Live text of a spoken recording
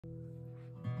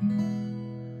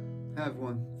Hi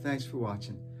everyone, thanks for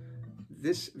watching.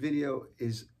 This video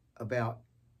is about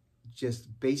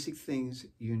just basic things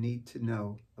you need to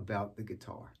know about the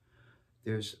guitar.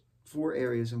 There's 4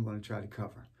 areas I'm going to try to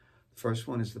cover. The first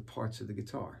one is the parts of the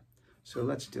guitar. So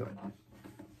let's do it.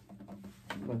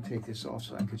 I'm going to take this off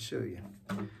so I could show you.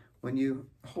 When you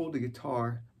hold a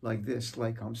guitar like this,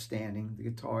 like I'm standing, the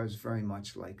guitar is very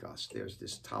much like us. There's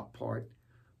this top part,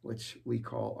 which we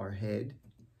call our head,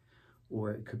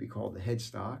 or it could be called the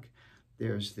headstock.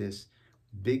 There's this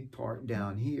big part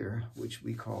down here, which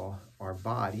we call our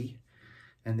body.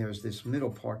 And there's this middle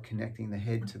part connecting the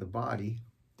head to the body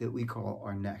that we call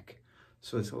our neck.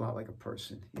 So it's a lot like a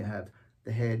person. You have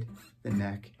the head, the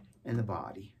neck, and the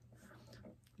body.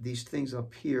 These things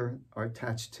up here are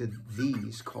attached to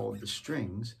these called the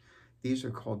strings. These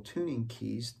are called tuning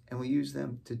keys, and we use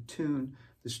them to tune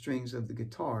the strings of the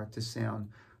guitar to sound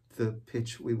the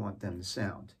pitch we want them to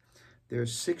sound.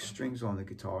 There's 6 strings on the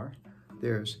guitar.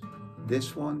 There's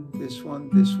this one, this one,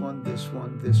 this one, this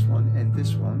one, this one, and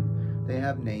this one. They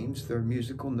have names. They're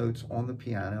musical notes on the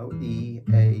piano, E,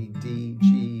 A, D,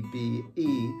 G, B,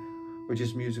 E, or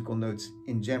just musical notes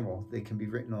in general. They can be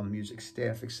written on the music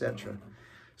staff, etc.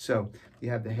 So you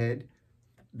have the head,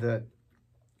 the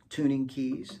tuning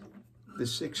keys, the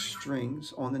 6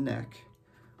 strings on the neck,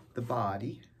 the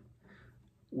body.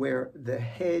 Where the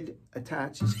head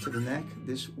attaches to the neck,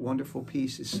 this wonderful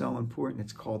piece is so important,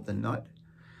 it's called the nut.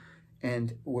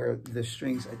 And where the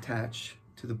strings attach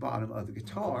to the bottom of the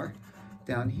guitar,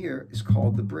 down here is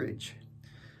called the bridge.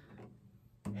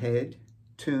 Head,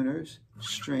 tuners,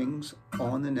 strings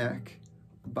on the neck,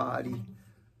 body,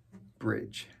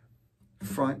 bridge.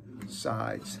 Front,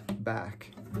 sides,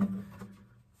 back.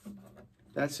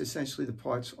 That's essentially the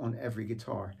parts on every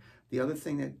guitar. The other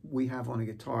thing that we have on a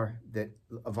guitar that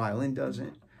a violin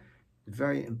doesn't, a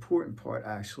very important part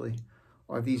actually,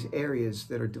 are these areas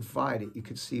that are divided. You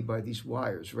could see by these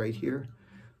wires right here.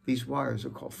 These wires are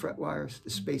called fret wires. The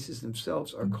spaces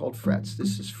themselves are called frets.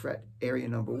 This is fret area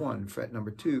number 1, fret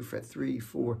number 2, fret 3,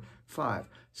 4, 5,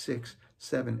 6,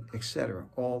 7, etc.,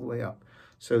 all the way up.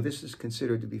 So this is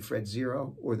considered to be fret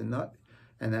 0 or the nut,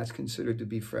 and that's considered to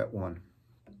be fret 1.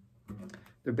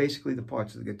 They're basically the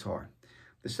parts of the guitar.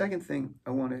 The second thing I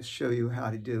want to show you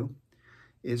how to do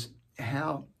is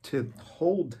how to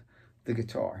hold the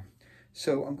guitar.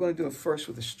 So I'm going to do it first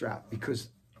with a strap because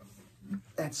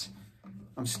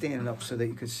I'm standing up so that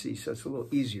you can see, so it's a little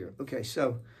easier. Okay,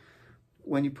 so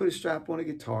when you put a strap on a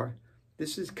guitar,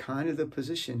 this is kind of the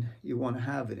position you want to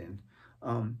have it in.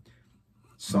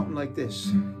 Something like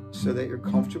this, so that you're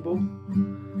comfortable.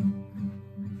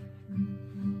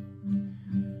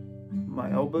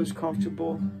 My elbow's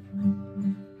comfortable.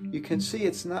 You can see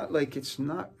it's not like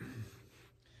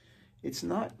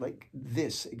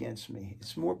this against me.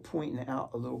 It's more pointing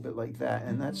out a little bit like that,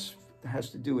 and that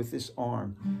has to do with this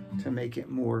arm to make it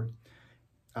more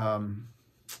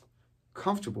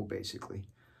comfortable, basically.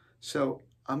 So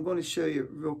I'm going to show you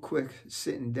real quick,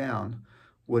 sitting down,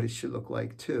 what it should look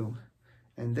like too,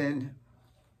 and then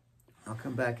I'll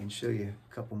come back and show you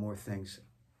a couple more things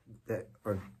that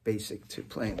are basic to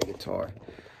playing the guitar.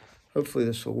 Hopefully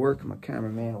this will work. My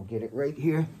cameraman will get it right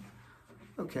here.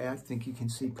 Okay, I think you can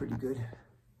see pretty good.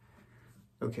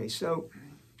 Okay, so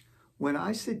when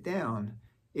I sit down,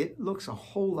 it looks a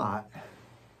whole lot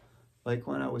like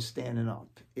when I was standing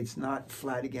up. It's not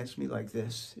flat against me like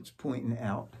this. It's pointing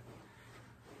out.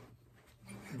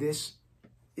 This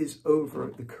is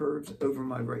over, the curves over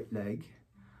my right leg.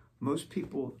 Most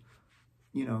people,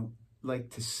 you know,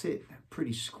 like to sit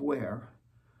pretty square,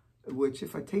 which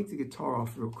if I take the guitar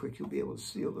off real quick, you'll be able to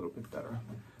see a little bit better.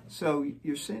 So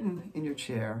you're sitting in your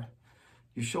chair,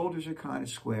 your shoulders are kind of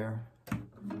square,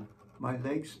 my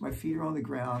feet are on the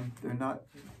ground,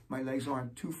 my legs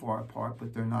aren't too far apart,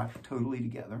 but they're not totally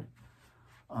together.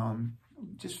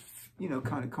 Just, you know,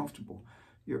 kind of comfortable.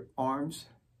 Your arms,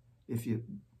 if you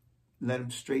let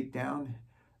them straight down,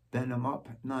 bend them up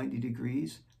 90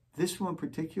 degrees. This one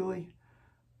particularly,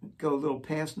 go a little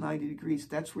past 90 degrees,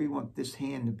 that's where you want this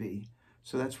hand to be.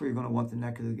 So that's where you're going to want the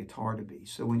neck of the guitar to be.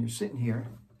 So when you're sitting here,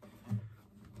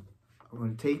 I'm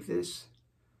going to take this.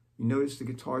 You notice the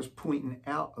guitar is pointing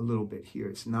out a little bit here.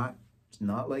 It's not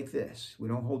like this. We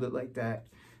don't hold it like that.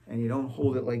 And you don't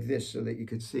hold it like this so that you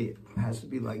could see it. It has to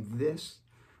be like this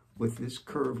with this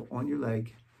curve on your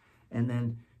leg. And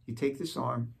then you take this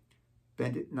arm,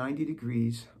 bend it 90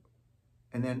 degrees,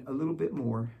 and then a little bit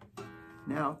more.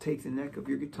 Now take the neck of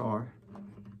your guitar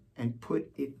and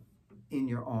put it in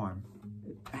your arm.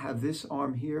 Have this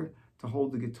arm here to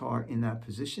hold the guitar in that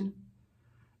position.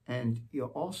 And you'll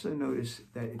also notice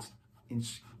that it's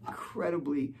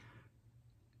incredibly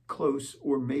close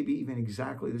or maybe even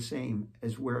exactly the same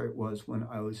as where it was when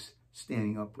I was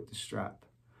standing up with the strap.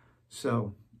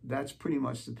 So that's pretty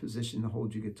much the position to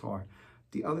hold your guitar.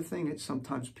 The other thing that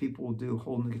sometimes people will do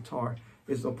holding the guitar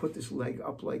is they'll put this leg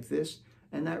up like this,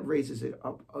 and that raises it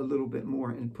up a little bit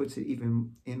more and puts it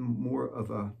even in more of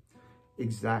a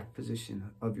exact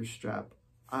position of your strap.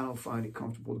 I don't find it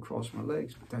comfortable to cross my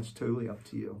legs, but that's totally up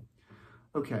to you.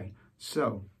 Okay,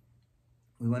 so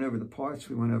we went over the parts.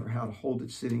 We went over how to hold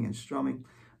it sitting and strumming,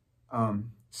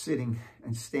 sitting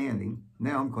and standing.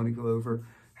 Now I'm going to go over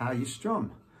how you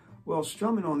strum. Well,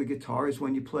 strumming on the guitar is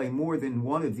when you play more than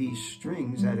one of these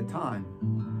strings at a time.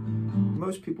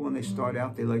 Most people, when they start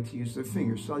out, they like to use their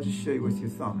fingers. So I'll just show you with your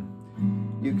thumb.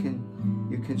 You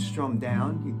can strum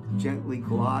down. You gently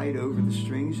glide over the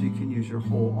strings. You can use your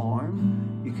whole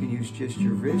arm. You can use just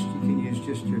your wrist. You can use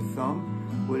just your thumb.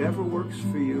 Whatever works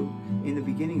for you in the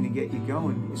beginning to get you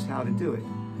going is how to do it.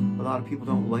 A lot of people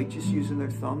don't like just using their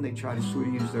thumb. They try to sort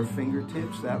of use their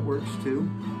fingertips. That works too.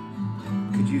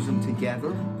 You could use them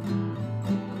together.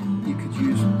 You could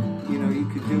use, you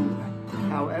could do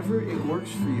however it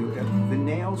works for you. The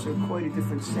nails are quite a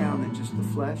different sound than just the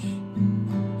flesh.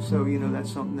 So,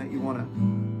 that's something that you want to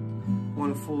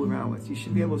fool around with. You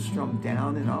should be able to strum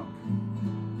down and up.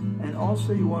 And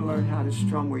also you want to learn how to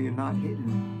strum where you're not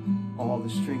hitting all the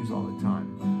strings all the time.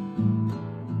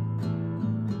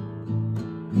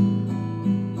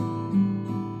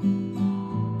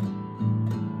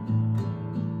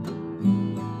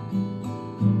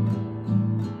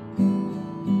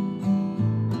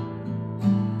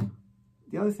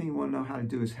 The other thing you want to know how to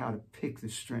do is how to pick the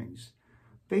strings.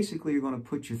 Basically, you're going to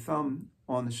put your thumb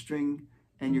on the string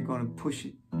and you're going to push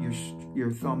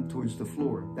your thumb towards the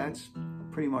floor. That's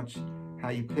pretty much how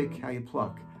you pick, how you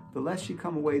pluck. The less you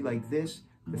come away like this,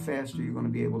 the faster you're going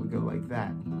to be able to go like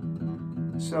that.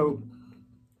 So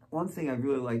one thing I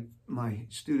really like my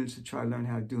students to try to learn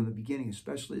how to do in the beginning,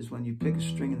 especially, is when you pick a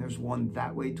string and there's one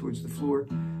that way towards the floor,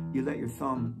 you let your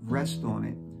thumb rest on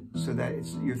it so that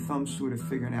it's your thumb sort of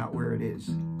figuring out where it is.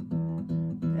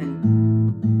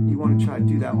 And you want to try to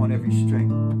do that on every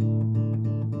string.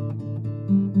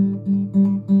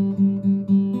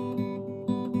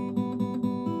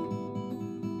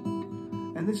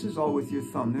 And this is all with your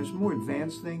thumb. There's more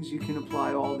advanced things. You can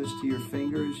apply all this to your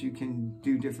fingers. You can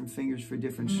do different fingers for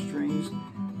different strings,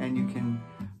 and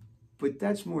but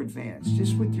that's more advanced.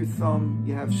 Just with your thumb,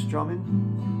 you have strumming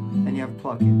and you have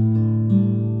plucking.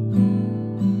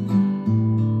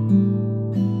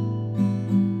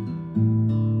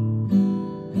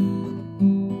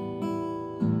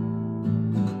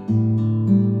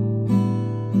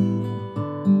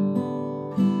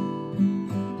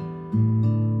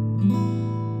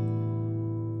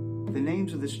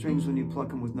 The strings, when you pluck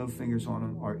them with no fingers on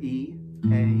them, are E,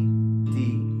 A,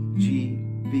 D, G,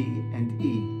 B, and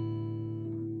E.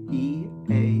 E,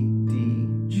 A, D,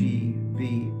 G,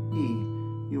 B, E.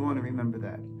 You want to remember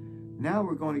that. Now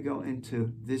we're going to go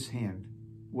into this hand,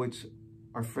 which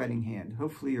our fretting hand.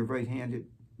 Hopefully you're right-handed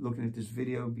looking at this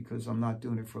video, because I'm not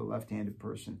doing it for a left-handed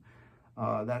person.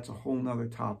 That's a whole nother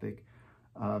topic.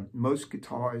 Most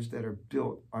guitars that are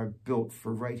built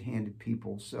for right-handed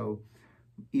people, so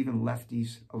even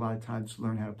lefties a lot of times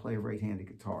learn how to play a right-handed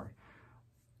guitar.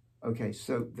 Okay,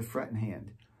 so the fretting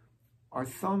hand. Our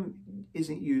thumb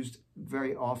isn't used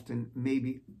very often,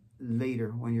 maybe later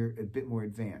when you're a bit more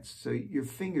advanced. So your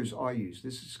fingers are used.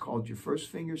 This is called your first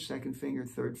finger, second finger,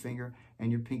 third finger, and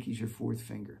your pinky's your fourth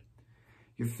finger.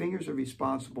 Your fingers are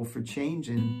responsible for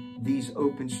changing these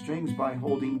open strings by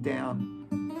holding down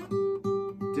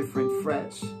different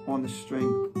frets on the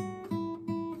string.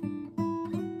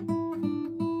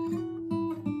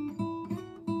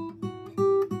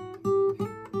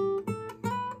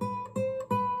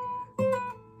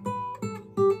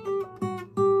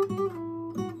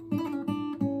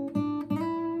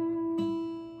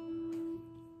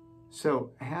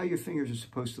 So how your fingers are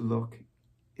supposed to look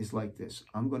is like this.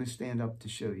 I'm going to stand up to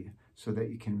show you so that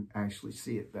you can actually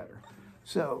see it better.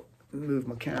 So move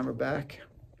my camera back.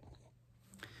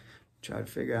 Try to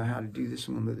figure out how to do this.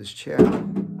 I'm going to move this chair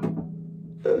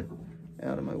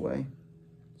out of my way.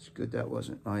 It's good that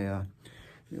wasn't my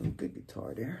really good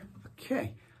guitar there.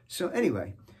 Okay, so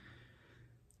anyway,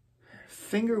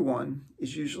 finger 1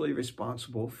 is usually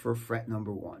responsible for fret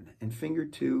number 1, and finger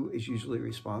 2 is usually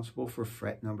responsible for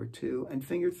fret number 2, and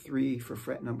finger 3 for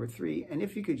fret number 3, and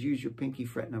if you could use your pinky,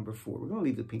 fret number 4. We're going to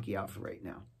leave the pinky out for right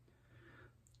now.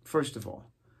 First of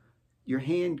all, your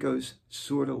hand goes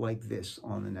sort of like this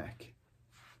on the neck.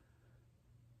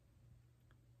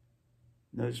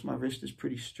 Notice my wrist is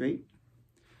pretty straight.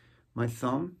 My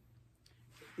thumb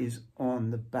is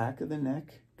on the back of the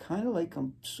neck, kind of like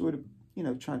I'm sort of, you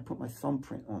know, trying to put my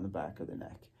thumbprint on the back of the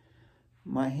neck.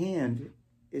 My hand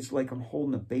is like I'm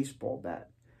holding a baseball bat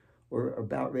or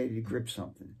about ready to grip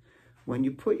something. When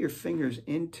you put your fingers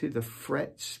into the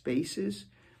fret spaces,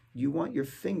 you want your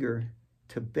finger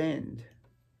to bend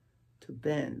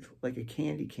like a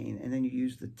candy cane, and then you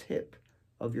use the tip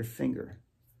of your finger.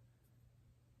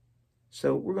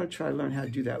 So we're going to try to learn how to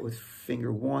do that with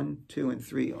finger 1, 2, and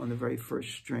 3 on the very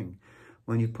first string.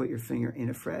 When you put your finger in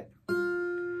a fret,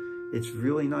 it's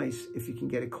really nice if you can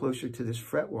get it closer to this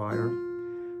fret wire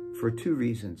for 2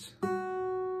 reasons.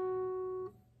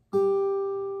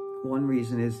 One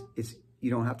reason is you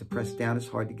don't have to press down as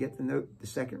hard to get the note. The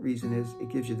second reason is it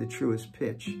gives you the truest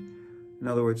pitch. In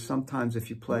other words, sometimes if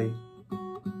you play,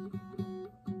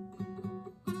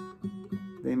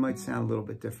 they might sound a little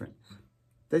bit different.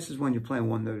 This is when you're playing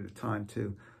one note at a time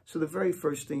too. So the very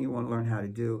first thing you want to learn how to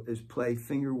do is play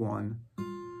finger 1,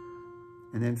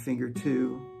 and then finger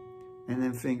 2, and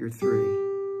then finger 3.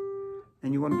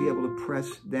 And you want to be able to press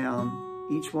down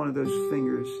each one of those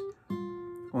fingers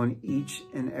on each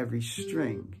and every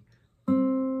string.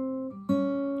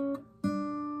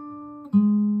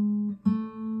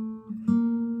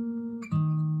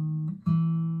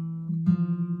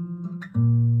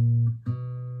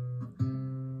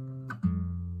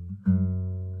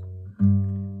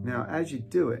 Now, as you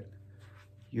do it,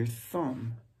 your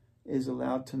thumb is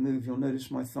allowed to move. You'll notice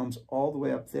my thumb's all the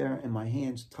way up there and my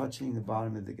hand's touching the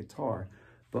bottom of the guitar.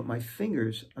 But my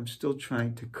fingers, I'm still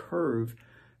trying to curve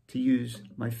to use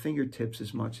my fingertips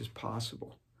as much as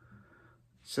possible.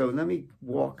 So let me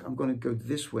walk. I'm going to go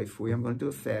this way for you. I'm going to do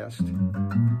it fast. And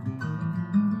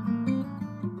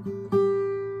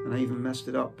I even messed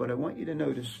it up, but I want you to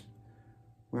notice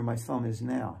where my thumb is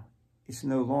now. It's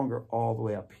no longer all the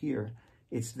way up here.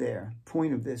 It's there.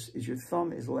 Point of this is your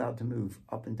thumb is allowed to move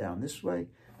up and down this way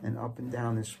and up and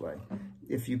down this way.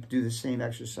 If you do the same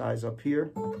exercise up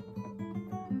here,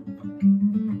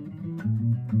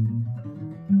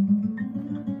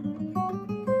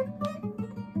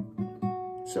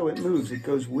 so it moves. It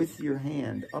goes with your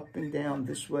hand up and down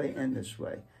this way and this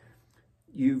way.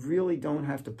 You really don't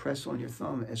have to press on your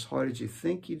thumb as hard as you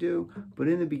think you do, but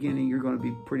in the beginning, you're going to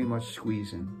be pretty much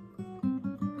squeezing.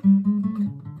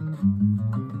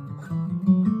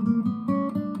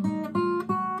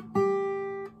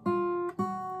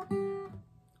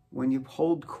 When you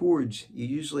hold chords, you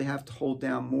usually have to hold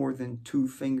down more than 2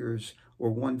 fingers or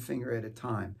 1 finger at a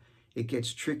time. It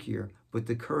gets trickier, but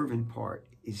the curving part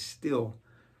is still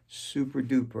super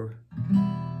duper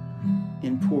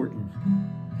important.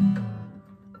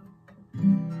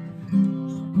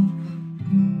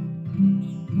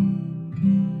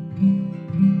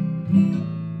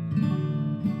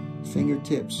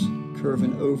 Fingertips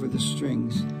curving over the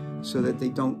strings so that they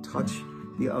don't touch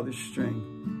the other string.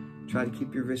 Try to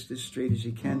keep your wrist as straight as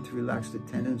you can to relax the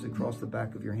tendons across the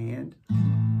back of your hand.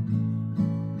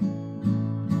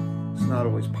 It's not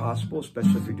always possible,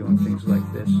 especially if you're doing things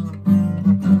like this.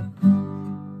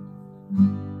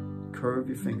 Curve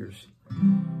your fingers.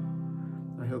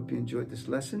 I hope you enjoyed this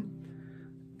lesson.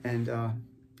 And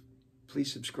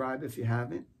please subscribe if you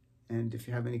haven't. And if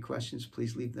you have any questions,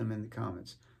 please leave them in the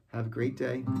comments. Have a great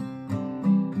day.